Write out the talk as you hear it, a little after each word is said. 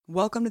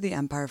Welcome to the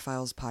Empire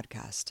Files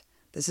podcast.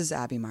 This is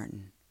Abby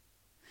Martin.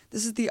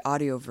 This is the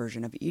audio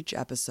version of each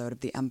episode of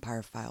the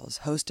Empire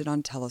Files hosted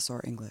on Telesur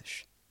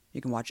English.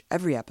 You can watch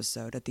every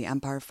episode at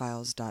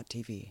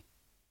theempirefiles.tv.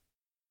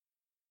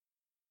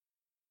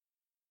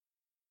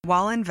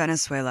 While in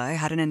Venezuela, I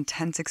had an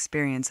intense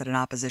experience at an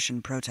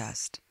opposition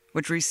protest,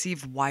 which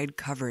received wide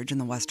coverage in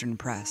the Western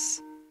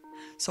press.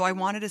 So I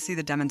wanted to see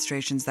the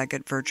demonstrations that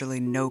get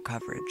virtually no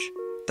coverage,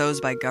 those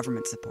by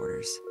government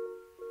supporters.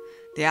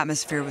 The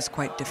atmosphere was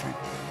quite different.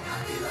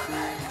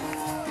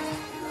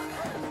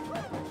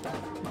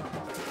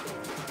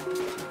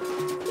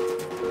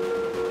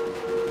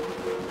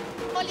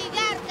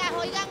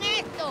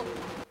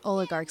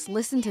 Oligarchs,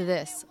 listen to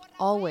this.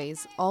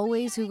 Always,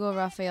 always Hugo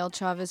Rafael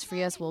Chavez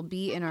Frias will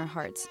be in our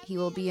hearts. He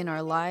will be in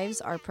our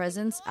lives, our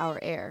presence, our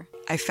air.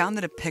 I found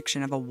the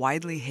depiction of a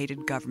widely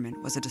hated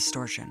government was a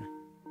distortion.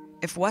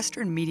 If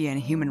Western media and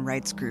human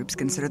rights groups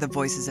consider the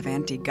voices of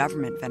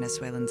anti-government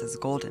Venezuelans as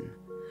golden,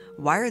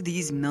 why are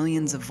these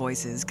millions of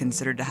voices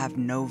considered to have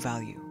no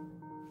value?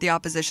 The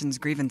opposition's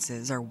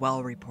grievances are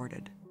well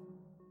reported.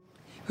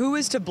 Who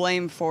is to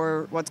blame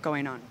for what's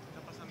going on?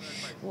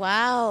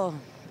 Wow,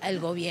 el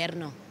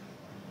gobierno.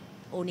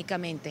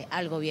 Únicamente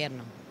al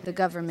gobierno. The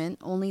government,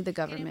 only the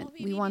government.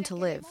 We want to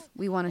live.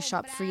 We want to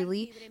shop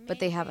freely, but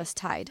they have us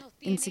tied.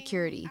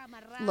 Insecurity.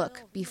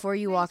 Look, before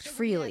you walked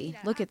freely,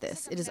 look at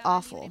this. It is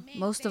awful.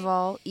 Most of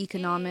all,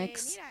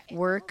 economics,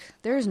 work.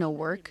 There is no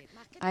work.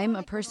 I am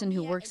a person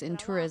who works in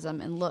tourism,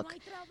 and look,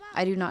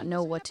 I do not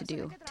know what to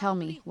do. Tell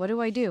me, what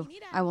do I do?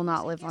 I will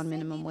not live on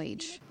minimum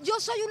wage.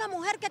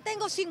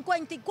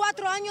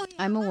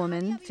 I'm a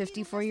woman,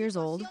 54 years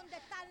old,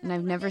 and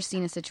I've never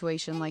seen a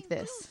situation like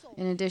this.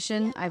 In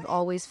addition, I've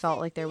always felt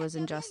like there was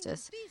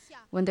injustice.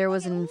 When there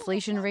was an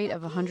inflation rate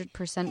of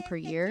 100% per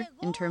year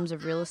in terms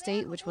of real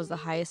estate, which was the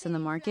highest in the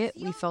market,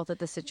 we felt that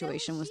the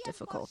situation was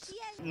difficult.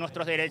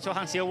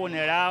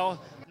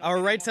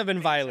 Our rights have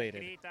been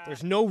violated.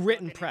 There's no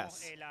written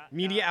press.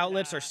 Media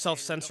outlets are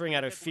self-censoring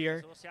out of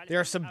fear. They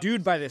are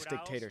subdued by this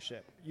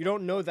dictatorship. You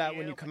don't know that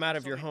when you come out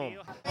of your home.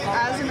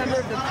 As a member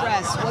of the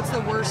press, what's the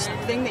worst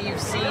thing that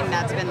you've seen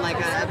that's been like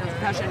a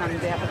repression on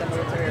behalf of the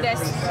military?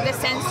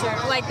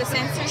 The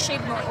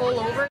censorship all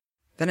over.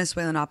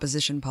 Venezuelan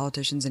opposition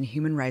politicians and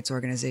human rights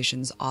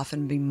organizations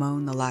often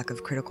bemoan the lack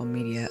of critical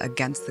media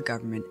against the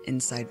government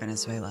inside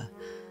Venezuela.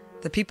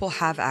 The people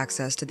have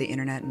access to the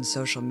internet and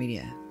social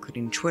media,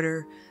 including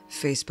Twitter,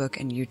 Facebook,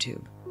 and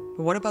YouTube.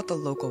 But what about the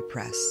local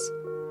press?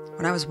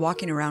 When I was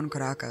walking around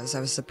Caracas, I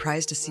was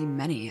surprised to see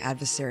many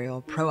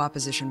adversarial,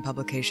 pro-opposition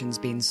publications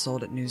being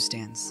sold at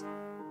newsstands.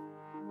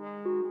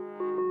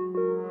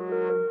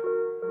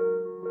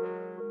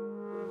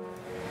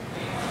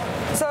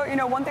 So,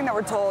 one thing that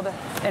we're told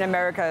in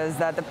America is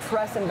that the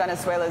press in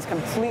Venezuela is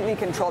completely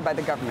controlled by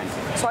the government.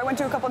 So I went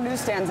to a couple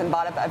newsstands and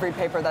bought up every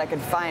paper that I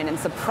could find, and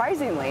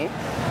surprisingly,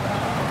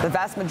 the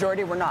vast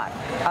majority were not.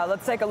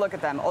 Let's take a look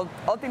at them.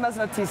 Últimas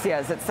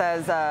Noticias, it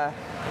says,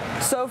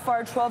 so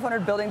far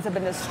 1,200 buildings have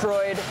been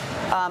destroyed.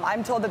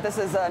 I'm told that this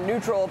is a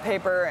neutral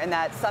paper and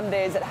that some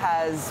days it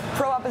has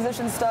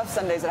pro-opposition stuff,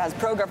 some days it has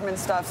pro-government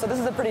stuff, so this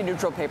is a pretty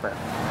neutral paper.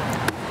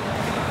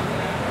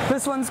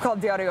 This one's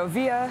called Diario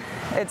Via.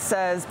 It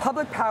says,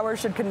 public power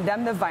should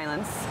condemn the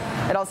violence.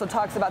 It also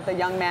talks about the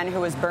young man who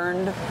was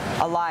burned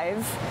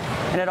alive.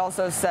 And it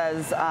also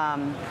says,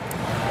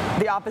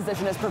 the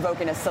opposition is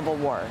provoking a civil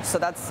war. So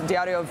that's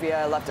Diario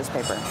Via, a leftist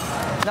paper.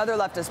 Another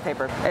leftist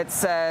paper. It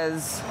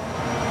says,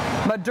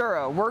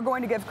 Maduro, we're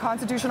going to give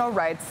constitutional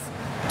rights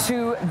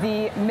to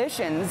the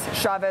missions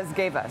Chavez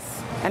gave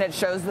us. And it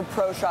shows the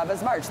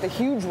pro-Chavez march, the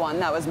huge one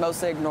that was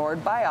mostly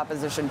ignored by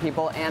opposition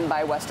people and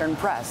by Western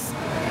press.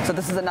 So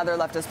this is another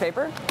leftist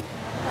paper.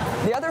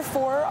 The other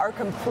four are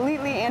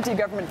completely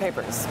anti-government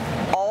papers,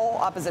 all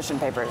opposition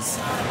papers.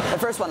 The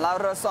first one, La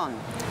Razón.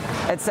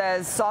 It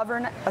says,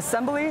 sovereign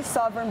assembly,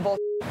 sovereign bullshit.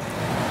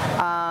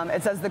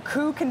 It says, the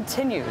coup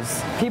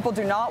continues. People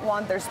do not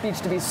want their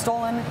speech to be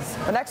stolen.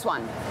 The next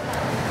one,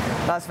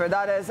 Las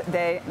Verdades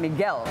de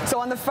Miguel. So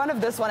on the front of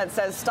this one, it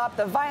says, stop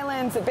the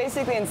violence. It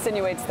basically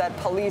insinuates that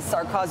police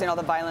are causing all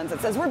the violence.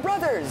 It says, we're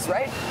brothers,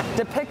 right?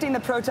 Depicting the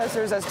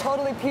protesters as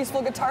totally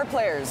peaceful guitar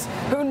players.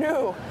 Who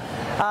knew?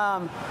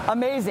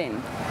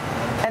 Amazing.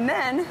 And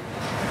then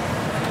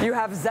you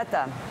have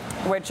Zeta,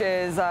 which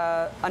is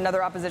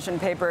another opposition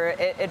paper.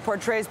 It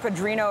portrays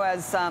Padrino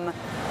as some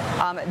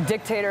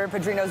dictator.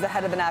 Padrino's the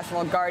head of the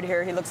National Guard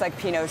here. He looks like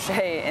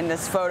Pinochet in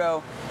this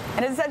photo.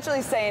 And it's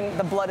essentially saying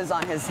the blood is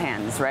on his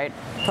hands, right?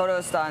 Todo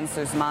está en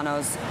sus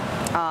manos.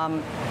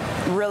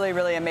 Really,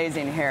 really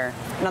amazing here.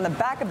 And on the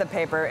back of the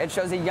paper, it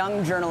shows a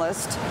young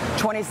journalist,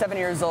 27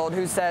 years old,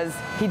 who says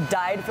he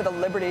died for the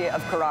liberty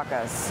of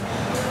Caracas.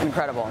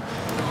 Incredible.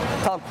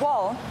 Tal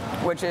Cual,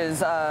 which is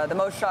the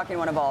most shocking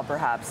one of all,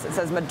 perhaps. It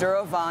says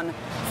Maduro van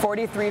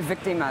 43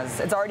 víctimas.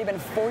 It's already been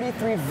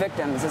 43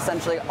 victims,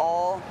 essentially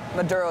all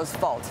Maduro's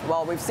fault.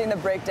 Well, we've seen the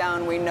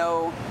breakdown. We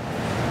know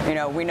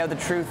the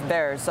truth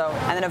there. So,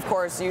 and then of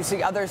course you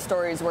see other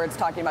stories where it's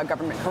talking about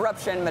government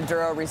corruption,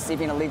 Maduro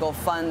receiving illegal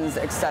funds,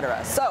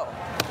 etc. So,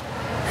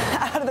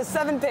 out out of the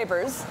 7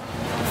 papers,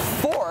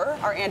 4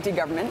 are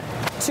anti-government,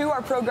 2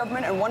 are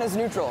pro-government, and 1 is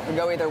neutral, to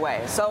go either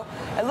way. So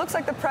it looks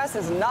like the press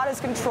is not as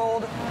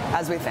controlled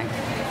as we think.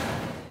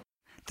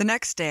 The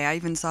next day, I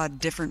even saw a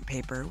different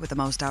paper with the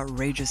most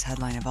outrageous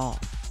headline of all: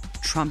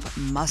 Trump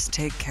must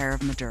take care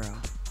of Maduro.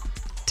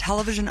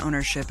 Television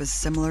ownership is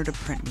similar to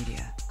print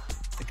media.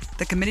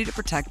 The Committee to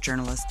Protect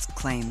Journalists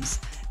claims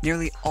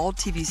nearly all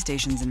TV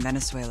stations in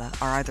Venezuela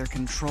are either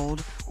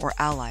controlled or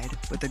allied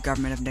with the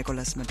government of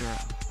Nicolás Maduro.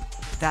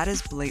 That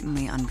is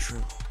blatantly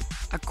untrue.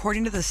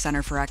 According to the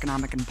Center for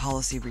Economic and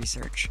Policy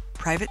Research,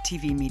 private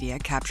TV media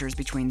captures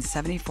between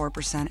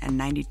 74% and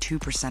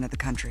 92% of the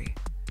country.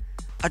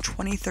 A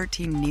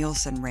 2013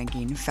 Nielsen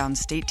ranking found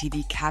state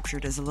TV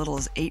captured as little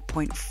as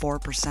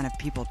 8.4% of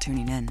people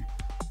tuning in.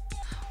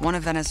 One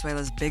of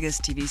Venezuela's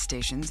biggest TV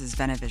stations is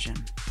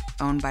Venevision,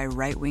 owned by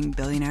right-wing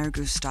billionaire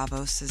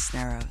Gustavo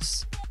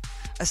Cisneros.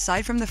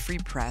 Aside from the free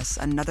press,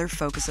 another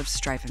focus of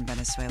strife in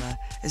Venezuela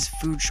is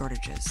food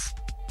shortages.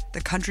 The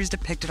country's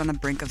depicted on the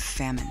brink of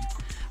famine,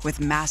 with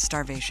mass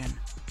starvation,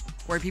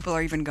 where people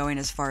are even going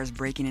as far as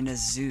breaking into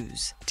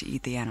zoos to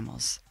eat the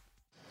animals.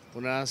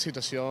 Una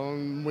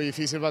situación muy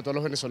difícil para todos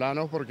los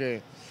venezolanos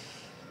porque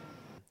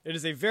It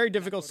is a very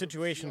difficult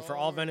situation for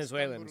all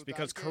Venezuelans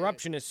because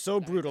corruption is so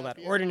brutal that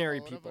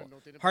ordinary people,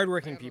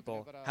 hardworking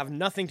people, have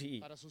nothing to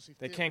eat.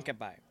 They can't get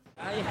by.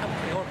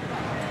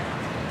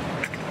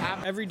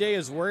 Every day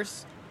is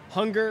worse.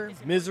 Hunger,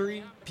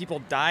 misery,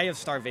 people die of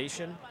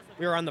starvation.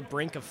 We are on the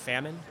brink of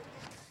famine.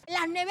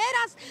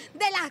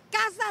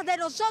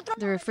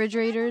 The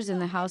refrigerators in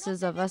the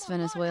houses of us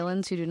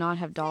Venezuelans who do not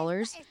have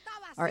dollars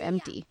are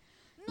empty.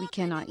 We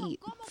cannot eat.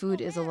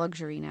 Food is a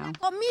luxury now.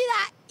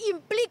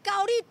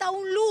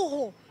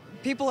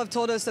 People have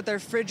told us that their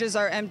fridges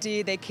are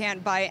empty, they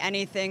can't buy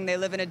anything, they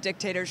live in a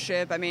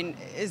dictatorship. I mean,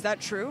 is that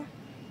true?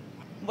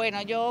 Bueno,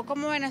 yo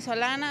como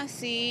venezolana,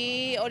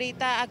 sí,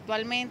 ahorita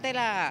actualmente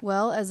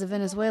Well, as a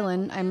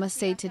Venezuelan, I must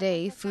say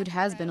today, food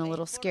has been a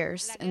little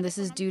scarce, and this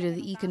is due to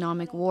the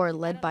economic war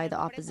led by the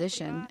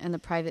opposition and the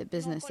private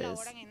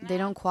businesses. They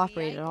don't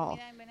cooperate at all.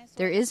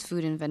 There is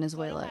food in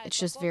Venezuela, it's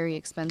just very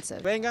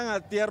expensive. Vengan a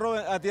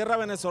tierra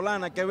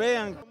venezolana, que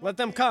vean. Let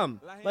them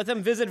come. Let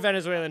them visit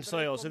Venezuelan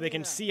soil so they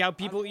can see how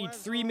people eat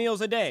 3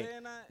 meals a day: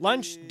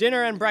 lunch,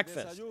 dinner, and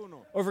breakfast.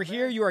 Over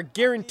here, you are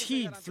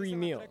guaranteed 3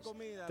 meals.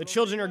 The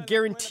children are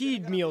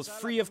guaranteed meals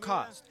free of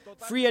cost,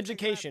 free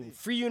education,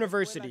 free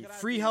university,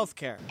 free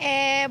healthcare.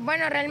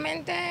 Bueno,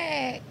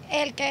 realmente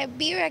el que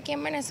vive aquí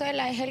en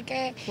Venezuela es el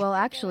que... Well,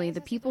 actually,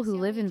 the people who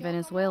live in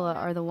Venezuela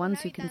are the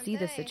ones who can see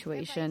the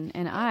situation,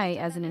 and I,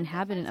 as an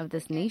inhabitant of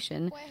this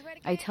nation,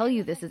 I tell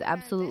you this is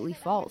absolutely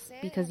false,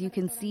 because you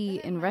can see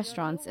in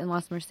restaurants in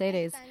Las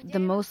Mercedes, the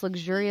most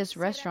luxurious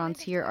restaurants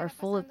here are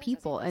full of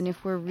people, and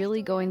if we're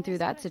really going through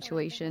that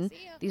situation,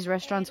 these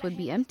restaurants would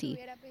be empty,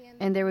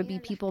 and there would be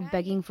people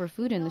begging for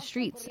food in the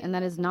streets, and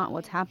that is not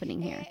what's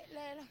happening here.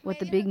 What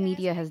the big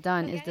media has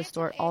done is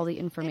distort all the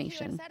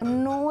information.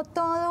 No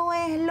todo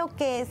es lo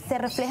que se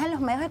refleja en los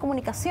medios de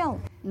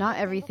comunicación. Not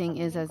everything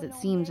is as it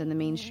seems in the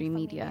mainstream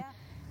media.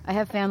 I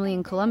have family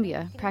in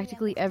Colombia.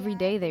 Practically every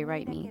day they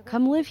write me,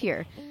 "Come live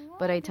here."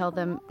 But I tell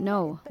them,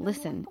 no,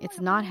 listen, it's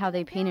not how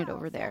they paint it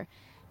over there.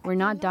 We're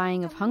not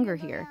dying of hunger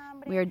here.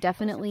 We are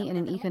definitely in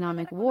an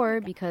economic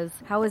war because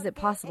how is it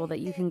possible that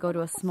you can go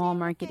to a small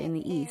market in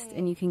the east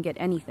and you can get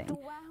anything,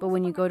 but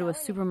when you go to a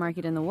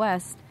supermarket in the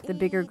west, the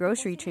bigger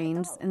grocery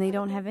chains, and they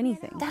don't have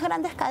anything? Estas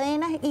grandes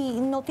cadenas y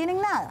no tienen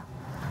nada.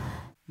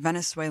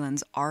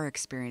 Venezuelans are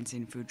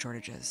experiencing food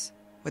shortages,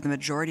 with the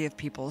majority of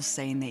people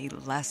saying they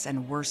eat less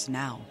and worse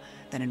now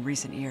than in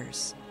recent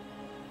years.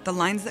 The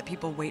lines that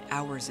people wait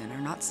hours in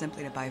are not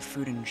simply to buy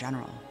food in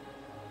general.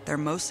 They're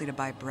mostly to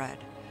buy bread,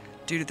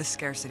 due to the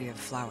scarcity of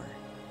flour.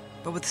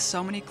 But with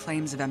so many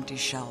claims of empty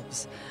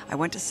shelves, I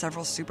went to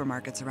several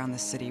supermarkets around the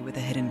city with a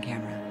hidden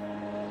camera.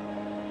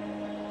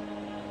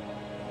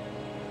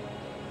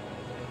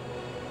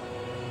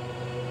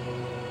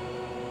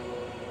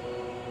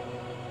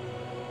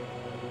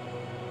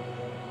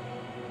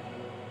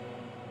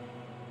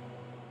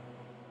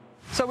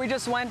 So we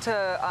just went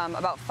to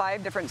about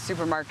 5 different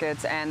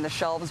supermarkets, and the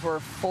shelves were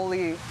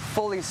fully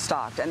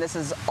stocked. And this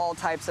is all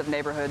types of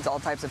neighborhoods, all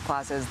types of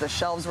classes. The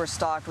shelves were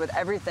stocked with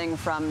everything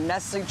from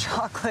Nestle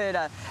chocolate,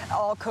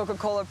 all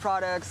Coca-Cola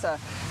products,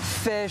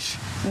 fish,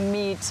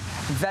 meat,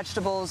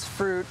 vegetables,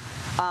 fruit.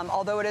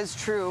 Although it is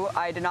true,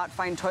 I did not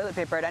find toilet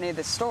paper at any of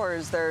the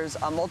stores. There's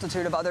a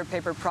multitude of other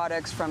paper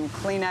products, from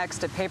Kleenex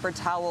to paper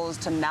towels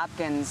to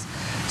napkins.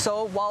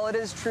 So while it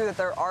is true that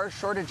there are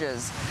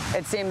shortages,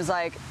 it seems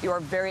like you are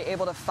very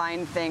able to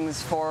find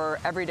things for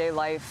everyday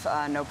life,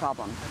 no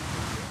problem.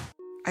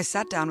 I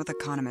sat down with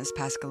economist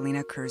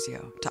Pascalina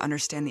Curzio to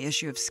understand the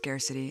issue of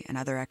scarcity and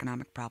other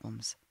economic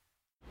problems.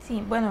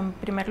 Sí, bueno, en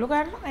primer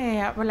lugar,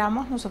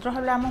 nosotros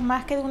hablamos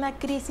más que de una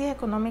crisis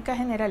económica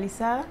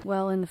generalizada.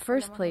 Well, in the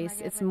first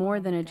place, it's more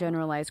than a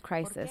generalized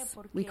crisis.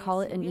 We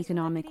call it an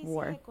economic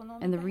war.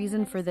 And the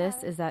reason for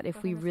this is that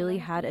if we really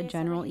had a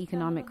general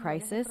economic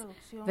crisis,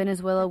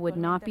 Venezuela would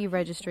not be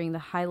registering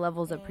the high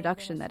levels of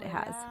production that it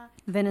has.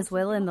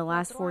 Venezuela in the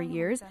last 4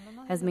 years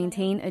has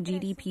maintained a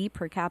GDP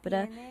per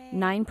capita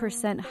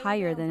 9%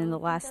 higher than in the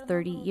last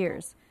 30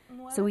 years.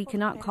 So we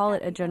cannot call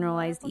it a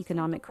generalized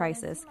economic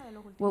crisis.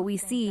 What we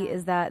see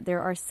is that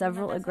there are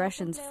several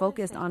aggressions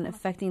focused on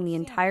affecting the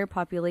entire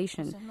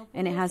population,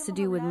 and it has to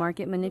do with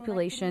market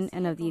manipulation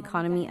and of the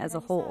economy as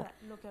a whole.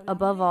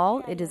 Above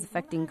all, it is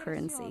affecting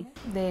currency.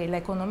 De la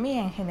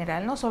economía en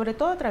general, no, sobre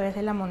todo a través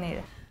de la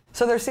moneda.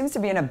 So there seems to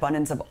be an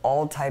abundance of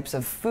all types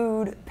of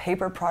food,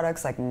 paper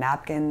products like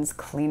napkins,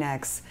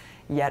 Kleenex,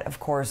 yet of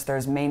course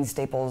there's main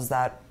staples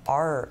that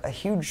are a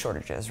huge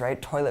shortages,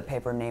 right? Toilet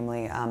paper,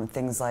 namely,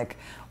 things like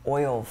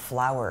oil,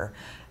 flour.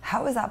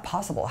 How is that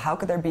possible? How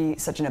could there be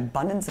such an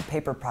abundance of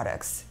paper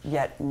products,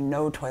 yet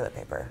no toilet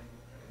paper?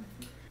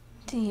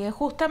 Sí, es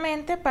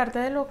justamente parte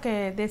de lo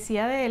que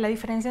decía de la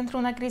diferencia entre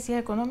una crisis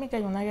económica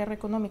y una guerra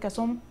económica.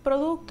 Son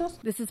productos.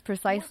 This is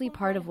precisely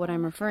part of what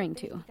I'm referring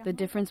to, the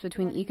difference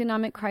between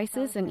economic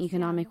crisis and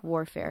economic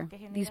warfare.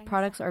 These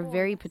products are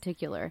very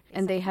particular,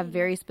 and they have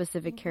very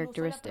specific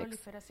characteristics.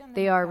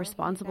 They are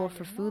responsible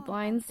for food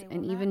lines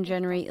and even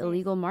generate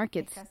illegal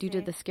markets due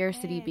to the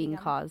scarcity being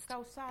caused.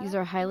 These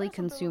are highly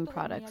consumed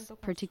products,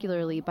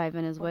 particularly by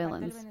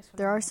Venezuelans.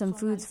 There are some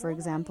foods, for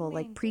example,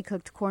 like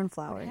pre-cooked corn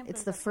flour.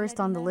 It's the first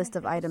on the list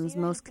of items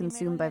most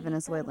consumed by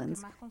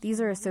Venezuelans. These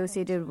are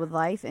associated with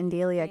life and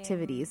daily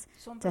activities,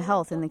 to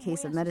health in the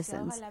case of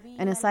medicines.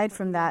 And aside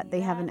from that,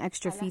 they have an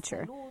extra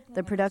feature.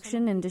 The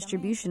production and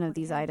distribution of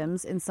these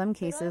items, in some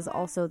cases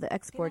also the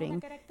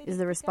exporting, is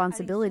the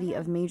responsibility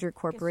of major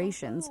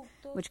corporations,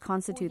 which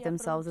constitute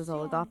themselves as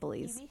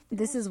oligopolies.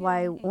 This is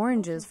why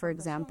oranges, for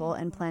example,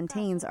 and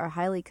plantains are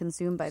highly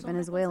consumed by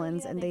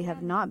Venezuelans, and they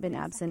have not been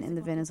absent in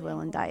the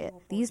Venezuelan diet.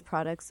 These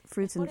products,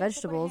 fruits and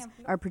vegetables,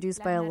 are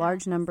produced by a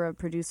large number of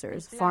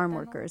producers, farm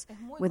workers,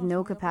 with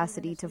no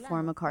capacity to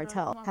form a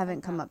cartel,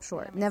 haven't come up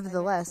short.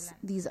 Nevertheless,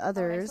 these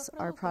others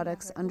are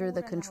products under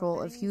the control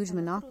of huge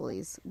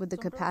monopolies, with the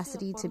capacity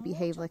to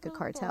behave like a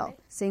cartel.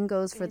 Same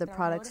goes for the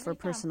products for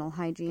personal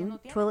hygiene.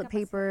 Toilet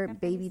paper,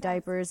 baby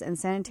diapers, and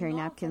sanitary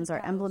napkins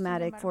are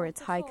emblematic for its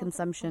high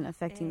consumption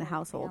affecting the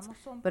households,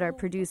 but are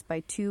produced by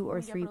 2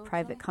 or 3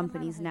 private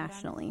companies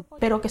nationally.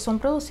 Pero que son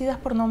producidas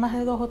por no más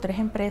de 2 o 3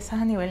 empresas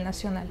a nivel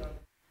nacional.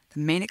 The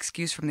main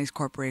excuse from these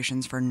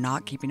corporations for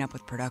not keeping up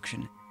with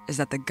production is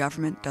that the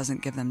government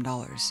doesn't give them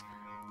dollars.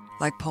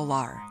 Like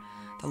Polar,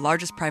 the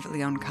largest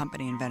privately owned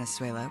company in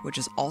Venezuela, which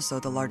is also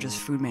the largest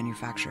food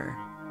manufacturer.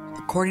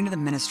 According to the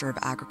Minister of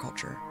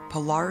Agriculture,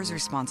 Polar is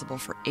responsible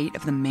for 8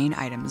 of the main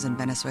items in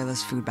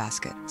Venezuela's food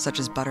basket, such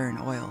as butter and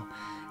oil,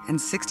 and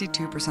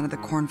 62% of the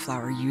corn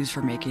flour used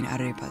for making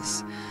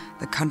arepas,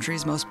 the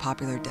country's most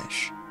popular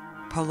dish.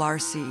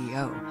 Polar's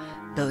CEO,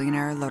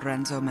 billionaire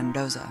Lorenzo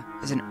Mendoza,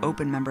 is an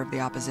open member of the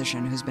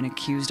opposition who's been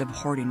accused of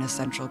hoarding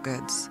essential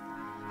goods.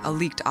 A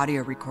leaked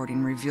audio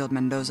recording revealed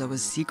Mendoza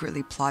was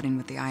secretly plotting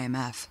with the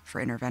IMF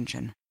for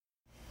intervention.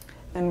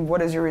 And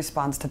what is your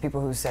response to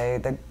people who say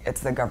that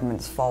it's the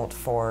government's fault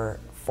for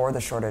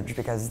the shortage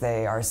because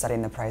they are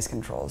setting the price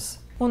controls?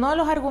 Uno de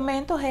los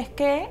argumentos es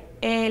que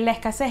la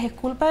escasez es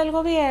culpa del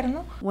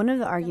gobierno. One of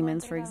the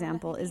arguments, for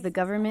example, is the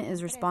government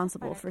is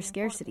responsible for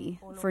scarcity,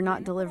 for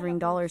not delivering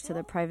dollars to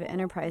the private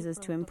enterprises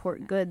to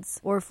import goods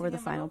or for the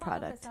final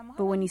product.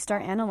 But when you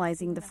start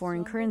analyzing the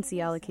foreign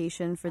currency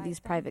allocation for these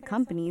private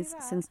companies,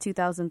 since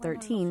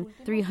 2013,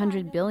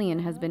 $300 billion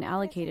has been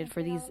allocated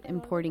for these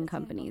importing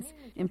companies,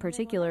 in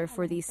particular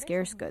for these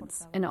scarce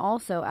goods. And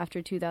also,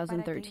 after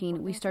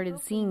 2013, we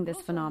started seeing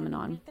this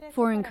phenomenon.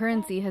 Foreign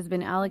currency has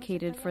been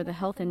allocated for the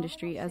health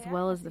industry as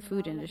well as the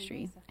food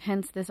industry.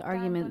 Hence, this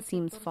argument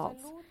seems false.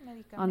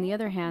 On the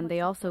other hand,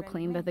 they also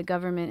claim that the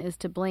government is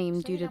to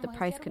blame due to the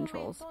price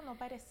controls.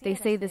 They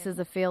say this is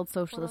a failed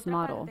socialist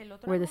model,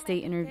 where the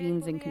state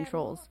intervenes and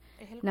controls.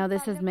 Now,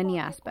 this has many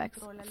aspects.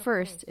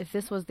 First, if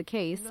this was the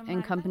case,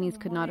 and companies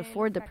could not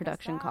afford the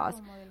production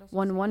costs,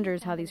 one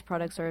wonders how these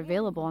products are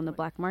available on the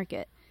black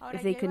market.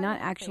 If they could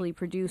not actually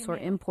produce or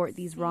import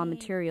these raw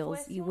materials,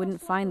 you wouldn't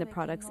find the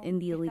products in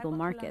the illegal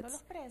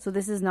markets. So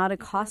this is not a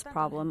cost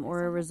problem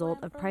or a result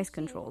of price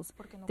controls.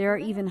 There are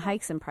even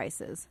hikes in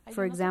prices.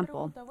 For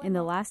example, in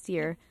the last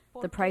year,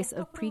 the price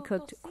of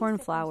pre-cooked corn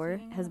flour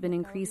has been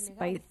increased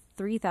by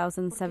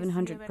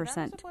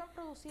 3,700%.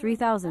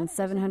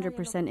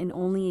 3,700% in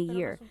only a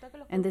year,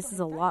 and this is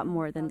a lot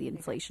more than the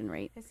inflation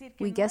rate.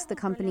 We guess the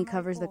company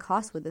covers the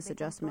cost with this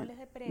adjustment.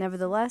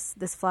 Nevertheless,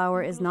 this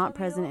flour is not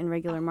present in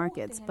regular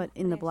markets, but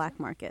in the black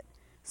market.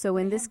 So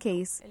in this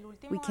case,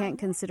 we can't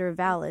consider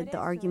valid the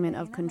argument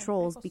of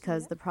controls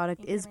because the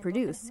product is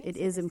produced, it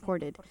is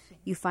imported.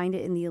 You find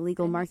it in the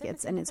illegal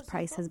markets and its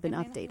price has been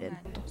updated.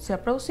 Se ha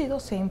producido,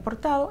 se ha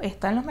importado,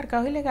 está en los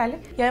mercados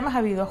ilegales y además ha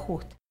habido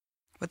ajustes.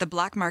 With the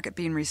black market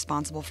being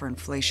responsible for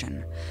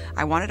inflation,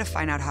 I wanted to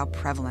find out how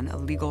prevalent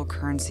illegal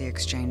currency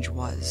exchange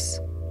was.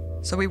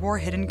 So we wore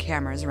hidden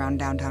cameras around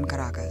downtown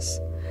Caracas,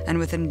 and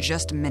within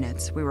just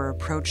minutes, we were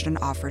approached and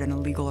offered an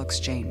illegal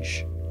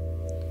exchange.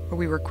 But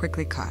we were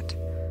quickly caught. He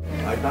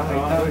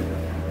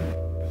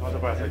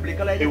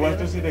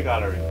wants to see the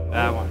gallery.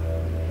 That one.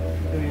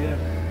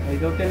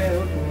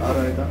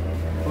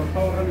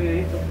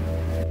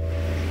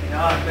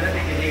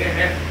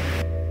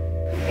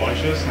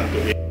 Conscious and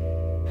to be.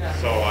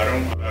 So I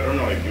don't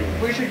know if you.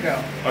 We should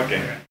go.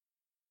 Okay.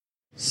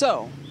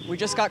 So, we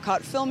just got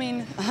caught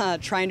filming,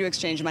 trying to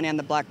exchange money on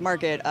the black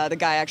market. The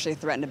guy actually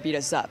threatened to beat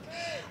us up.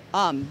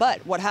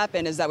 But what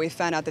happened is that we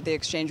found out that the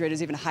exchange rate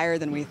is even higher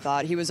than we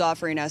thought. He was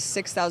offering us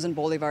 6,000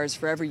 bolivars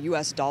for every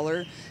US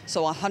dollar,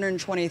 so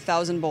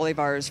 120,000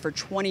 bolivars for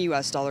 20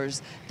 US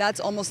dollars. That's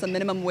almost the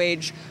minimum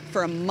wage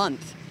for a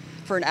month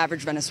for an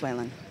average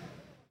Venezuelan.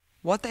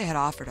 What they had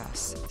offered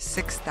us,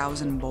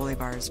 6,000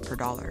 bolivars per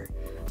dollar,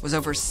 was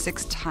over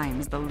 6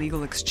 times the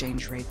legal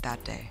exchange rate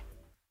that day.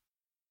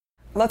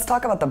 Let's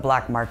talk about the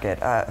black market.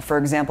 For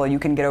example, you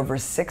can get over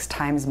 6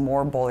 times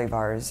more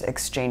bolivars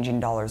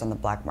exchanging dollars on the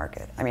black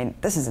market. I mean,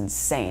 this is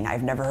insane.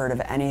 I've never heard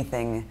of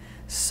anything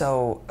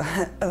so,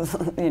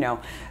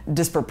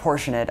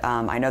 disproportionate.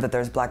 I know that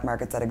there's black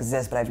markets that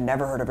exist, but I've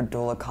never heard of a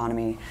dual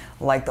economy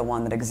like the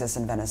one that exists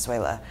in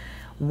Venezuela.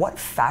 What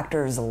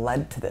factors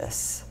led to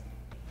this?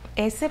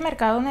 Ese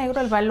mercado negro,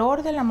 el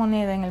valor de la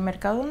moneda en el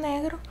mercado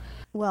negro.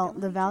 Well,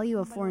 the value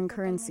of foreign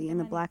currency in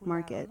the black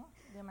market.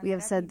 We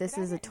have said this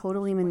is a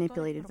totally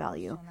manipulated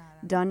value,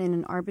 done in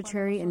an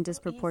arbitrary and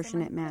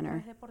disproportionate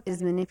manner. It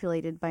is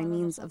manipulated by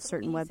means of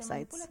certain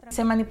websites.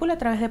 Se manipula a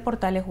través de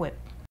portales web.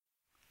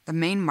 The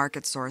main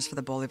market source for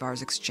the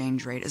bolivar's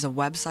exchange rate is a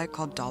website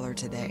called Dollar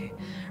Today,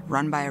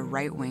 run by a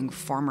right-wing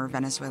former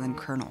Venezuelan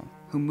colonel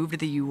who moved to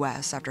the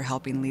U.S. after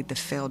helping lead the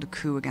failed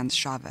coup against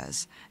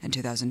Chavez in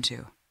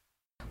 2002.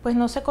 Pues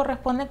no se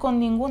corresponde con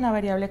ninguna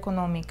variable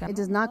económica. It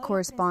does not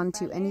correspond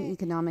to any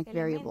economic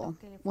variable.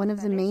 One of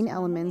the main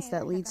elements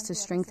that leads to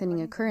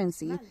strengthening a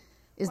currency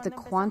is the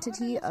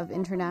quantity of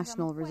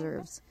international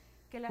reserves.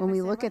 When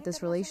we look at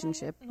this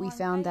relationship, we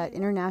found that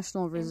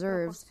international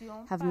reserves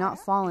have not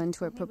fallen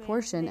to a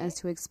proportion as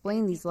to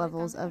explain these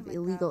levels of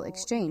illegal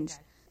exchange.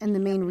 And the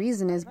main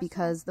reason is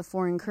because the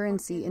foreign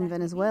currency in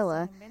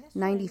Venezuela,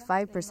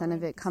 95%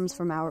 of it comes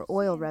from our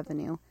oil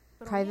revenue.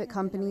 Private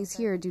companies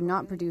here do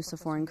not produce a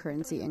foreign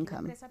currency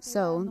income.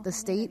 So, the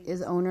state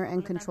is owner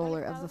and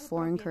controller of the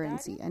foreign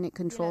currency, and it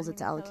controls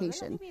its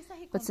allocation.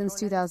 But since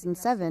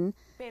 2007,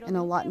 and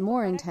a lot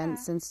more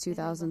intense since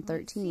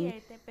 2013,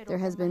 there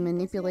has been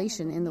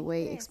manipulation in the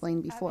way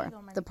explained before.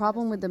 The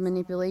problem with the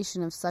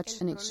manipulation of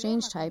such an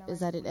exchange type is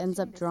that it ends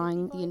up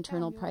drawing the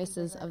internal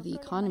prices of the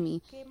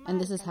economy, and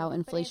this is how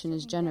inflation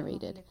is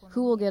generated.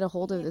 Who will get a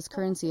hold of this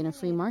currency in a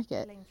free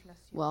market?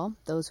 Well,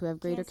 those who have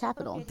greater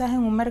capital. Estás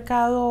en un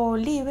mercado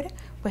libre,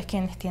 pues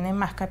quienes tienen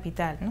más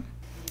capital, ¿no?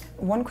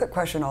 One quick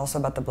question also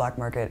about the black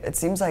market. It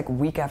seems like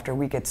week after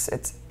week it's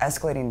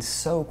escalating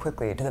so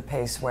quickly to the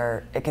pace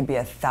where it could be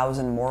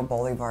 1,000 more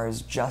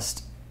bolivars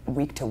just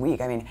week to week.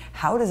 I mean,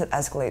 how does it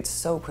escalate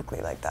so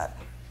quickly like that?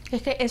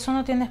 Es que eso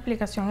no tiene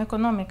explicación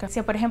económica.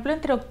 Si, por ejemplo,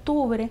 entre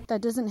octubre...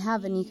 That doesn't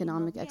have an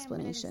economic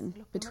explanation.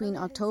 Between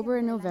October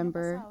and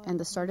November and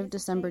the start of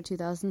December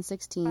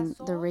 2016,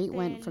 the rate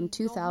went from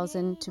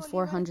 2,000 to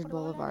 400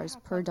 bolivars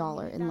per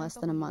dollar in less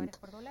than a month.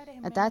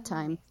 At that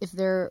time, if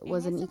there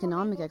was an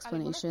economic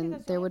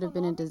explanation, there would have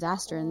been a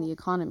disaster in the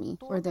economy,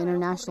 or the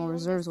international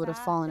reserves would have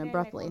fallen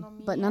abruptly.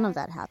 But none of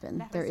that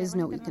happened. There is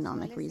no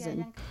economic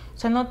reason. O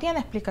sea, no tiene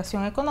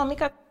explicación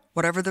económica.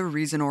 Whatever the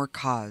reason or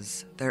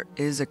cause, there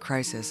is a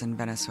crisis in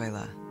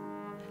Venezuela,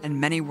 and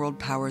many world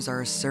powers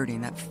are asserting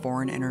that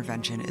foreign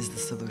intervention is the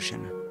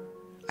solution.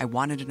 I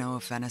wanted to know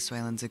if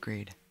Venezuelans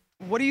agreed.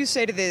 What do you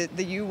say to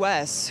the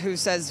U.S. who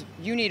says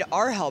you need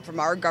our help from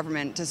our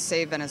government to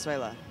save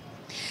Venezuela?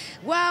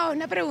 Wow,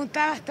 una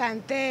pregunta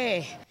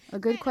bastante... A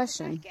good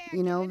question.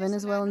 You know,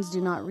 Venezuelans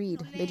do not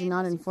read. They do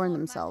not inform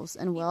themselves.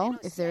 And well,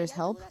 if there is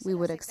help, we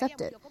would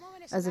accept it.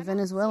 As a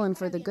Venezuelan,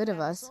 for the good of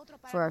us,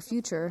 for our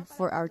future,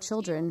 for our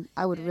children,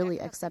 I would really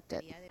accept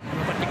it.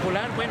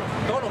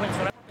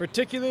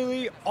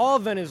 Particularly, all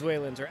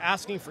Venezuelans are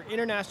asking for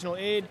international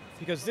aid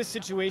because this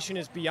situation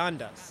is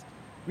beyond us.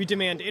 We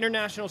demand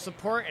international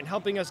support in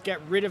helping us get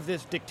rid of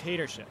this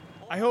dictatorship.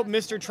 I hope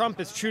Mr. Trump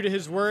is true to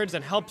his words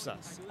and helps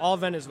us, all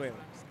Venezuelans.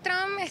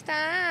 Trump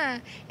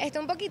está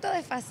un poquito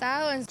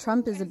desfasado.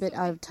 Trump is a bit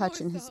out of touch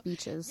in his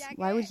speeches.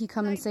 Why would he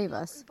come and save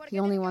us? He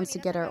only wants to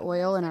get our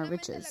oil and our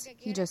riches.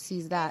 He just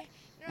sees that,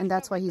 and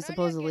that's why he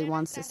supposedly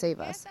wants to save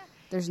us.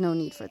 There's no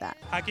need for that.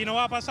 What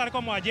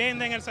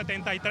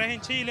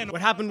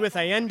happened with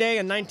Allende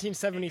in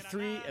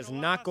 1973 is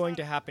not going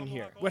to happen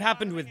here. What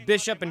happened with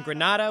Bishop in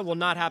Grenada will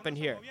not happen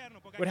here.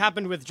 What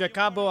happened with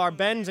Jacobo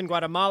Arbenz in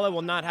Guatemala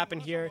will not happen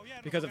here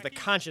because of the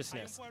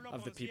consciousness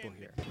of the people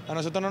here. A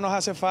nosotros no nos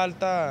hace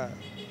falta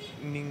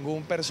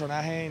ningún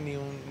personaje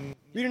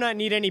We do not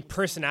need any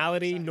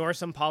personality nor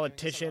some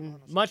politician,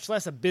 much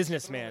less a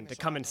businessman, to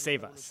come and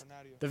save us.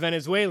 The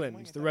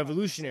Venezuelans, the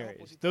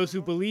revolutionaries, those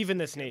who believe in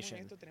this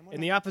nation,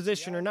 in the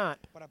opposition or not,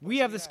 we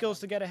have the skills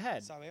to get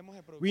ahead.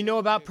 We know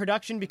about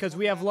production because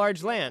we have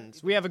large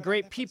lands. We have a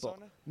great people,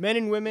 men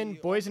and women,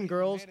 boys and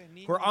girls,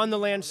 who are on the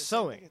land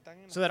sowing,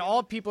 so that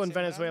all people in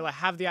Venezuela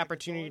have the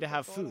opportunity to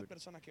have food.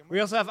 We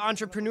also have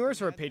entrepreneurs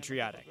who are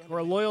patriotic, who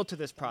are loyal to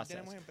this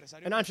process,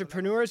 and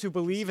entrepreneurs who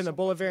believe in the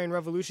Bolivarian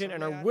Revolution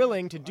and are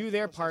willing to do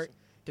their part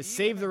to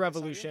save the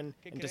revolution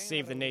and to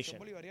save the nation.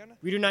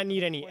 We do not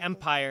need any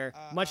empire,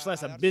 much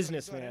less a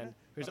businessman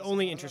who is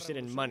only interested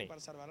in money.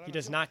 He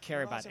does not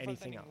care about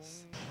anything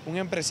else. Un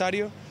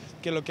empresario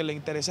que lo que le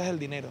interesa es el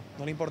dinero,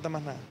 no le importa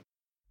más nada.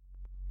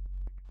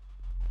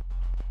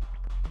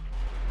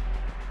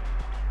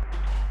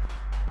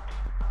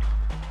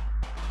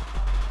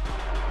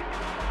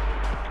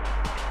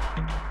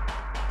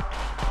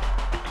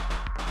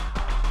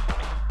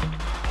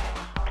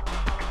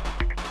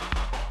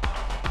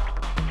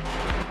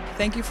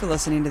 Thank you for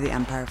listening to the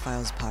Empire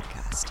Files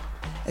podcast.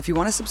 If you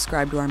want to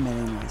subscribe to our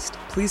mailing list,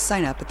 please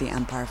sign up at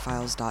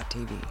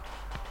theempirefiles.tv.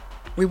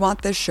 We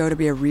want this show to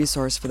be a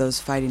resource for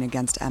those fighting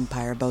against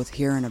empire both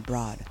here and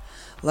abroad.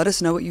 Let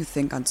us know what you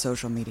think on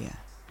social media.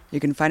 You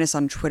can find us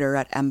on Twitter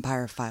at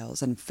Empire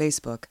Files and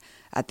Facebook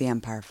at The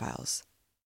Empire Files.